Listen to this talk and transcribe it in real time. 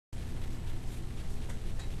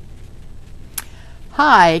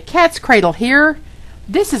Hi, katzcradul here.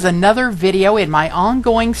 This is another video in my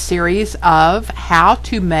ongoing series of how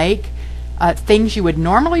to make things you would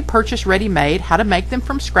normally purchase ready-made, how to make them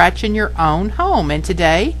from scratch in your own home. And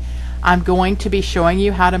today I'm going to be showing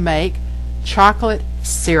you how to make chocolate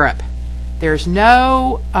syrup. There's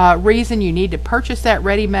no reason you need to purchase that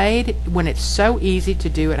ready-made when it's so easy to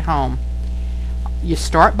do at home. You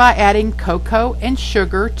start by adding cocoa and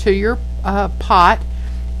sugar to your pot,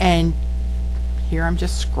 and here I'm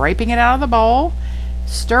just scraping it out of the bowl.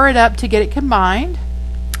 Stir it up to get it combined.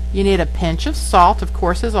 You need a pinch of salt, of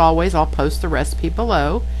course, as always. I'll post the recipe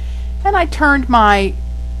below. And I turned my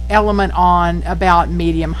element on about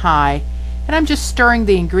medium-high, and I'm just stirring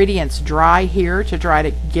the ingredients dry here to try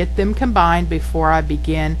to get them combined before I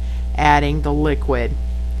begin adding the liquid.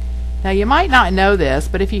 Now, you might not know this,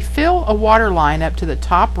 but if you fill a water line up to the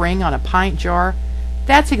top ring on a pint jar,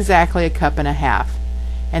 that's exactly 1.5 cups.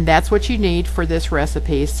 And that's what you need for this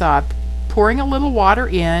recipe. So I'm pouring a little water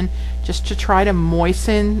in just to try to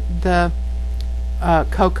moisten the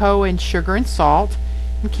cocoa and sugar and salt,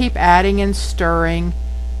 and keep adding and stirring.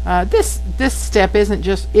 This step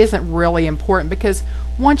isn't really important, because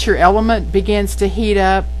once your element begins to heat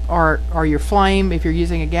up, or your flame, if you're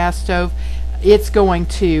using a gas stove, it's going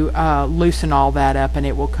to loosen all that up and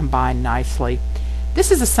it will combine nicely. This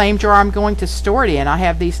is the same jar I'm going to store it in. I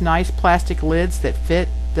have these nice plastic lids that fit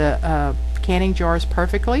the canning jars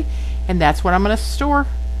perfectly, and that's what I'm going to store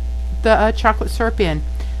the chocolate syrup in.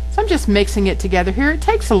 So I'm just mixing it together here. It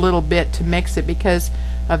takes a little bit to mix it because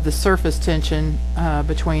of the surface tension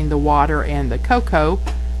between the water and the cocoa,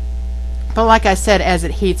 but like I said, as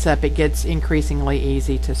it heats up, it gets increasingly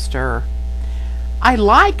easy to stir. I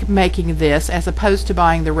like making this as opposed to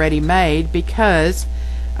buying the ready-made because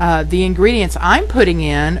the ingredients I'm putting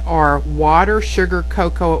in are water, sugar,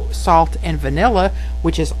 cocoa, salt, and vanilla,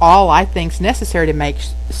 which is all I think is necessary to make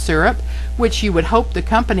syrup, which you would hope the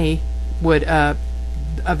company would, of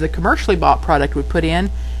the commercially bought product, would put in.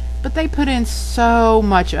 But they put in so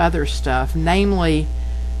much other stuff, namely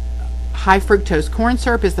high fructose corn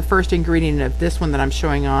syrup is the first ingredient of this one that I'm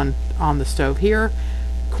showing on the stove here.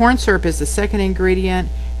 Corn syrup is the second ingredient,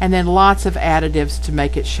 and then lots of additives to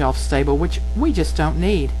make it shelf stable, which we just don't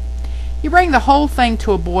need. You bring the whole thing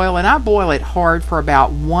to a boil, and I boil it hard for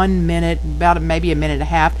about 1 minute, maybe 1.5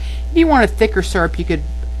 minutes. If you want a thicker syrup, you could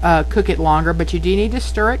cook it longer, but you do need to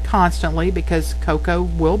stir it constantly because cocoa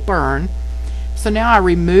will burn. So now I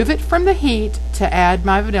remove it from the heat to add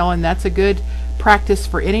my vanilla, and that's a good practice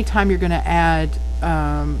for any time you're going to add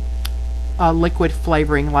a liquid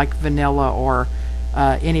flavoring like vanilla or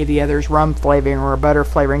any of the others, rum flavoring or butter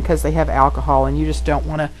flavoring, because they have alcohol and you just don't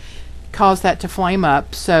want to cause that to flame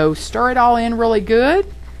up. So stir it all in really good.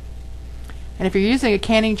 And if you're using a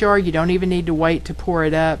canning jar, you don't even need to wait to pour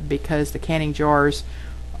it up, because the canning jars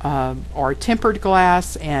are tempered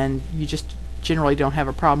glass and you just generally don't have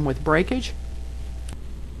a problem with breakage.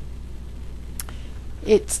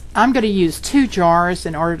 I'm going to use 2 jars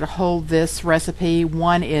in order to hold this recipe.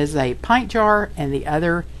 One is a pint jar and the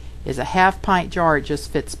other is a 1/2 pint jar. It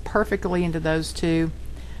just fits perfectly into those two.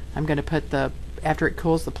 I'm going to put after it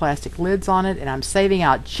cools, the plastic lids on it, and I'm saving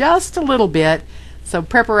out just a little bit so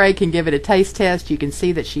Prepare can give it a taste test. You can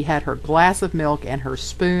see that she had her glass of milk and her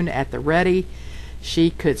spoon at the ready.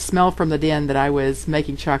 She could smell from the den that I was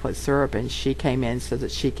making chocolate syrup, and she came in so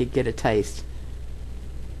that she could get a taste.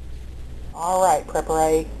 All right,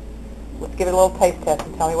 Prepare, let's give it a little taste test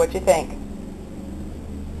and tell me what you think.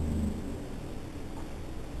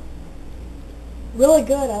 Really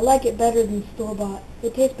good. I like it better than store-bought.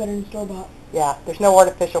 It tastes better than store-bought. Yeah, there's no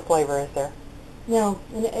artificial flavor, is there? No,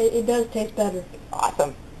 and it does taste better.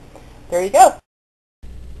 Awesome. There you go.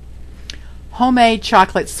 Homemade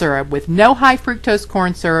chocolate syrup with no high fructose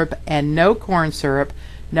corn syrup and no corn syrup,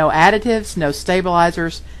 no additives, no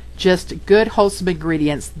stabilizers, just good wholesome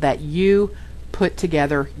ingredients that you put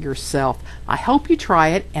together yourself. I hope you try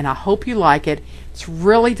it, and I hope you like it. It's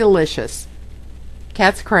really delicious.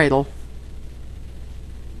 katzcradul.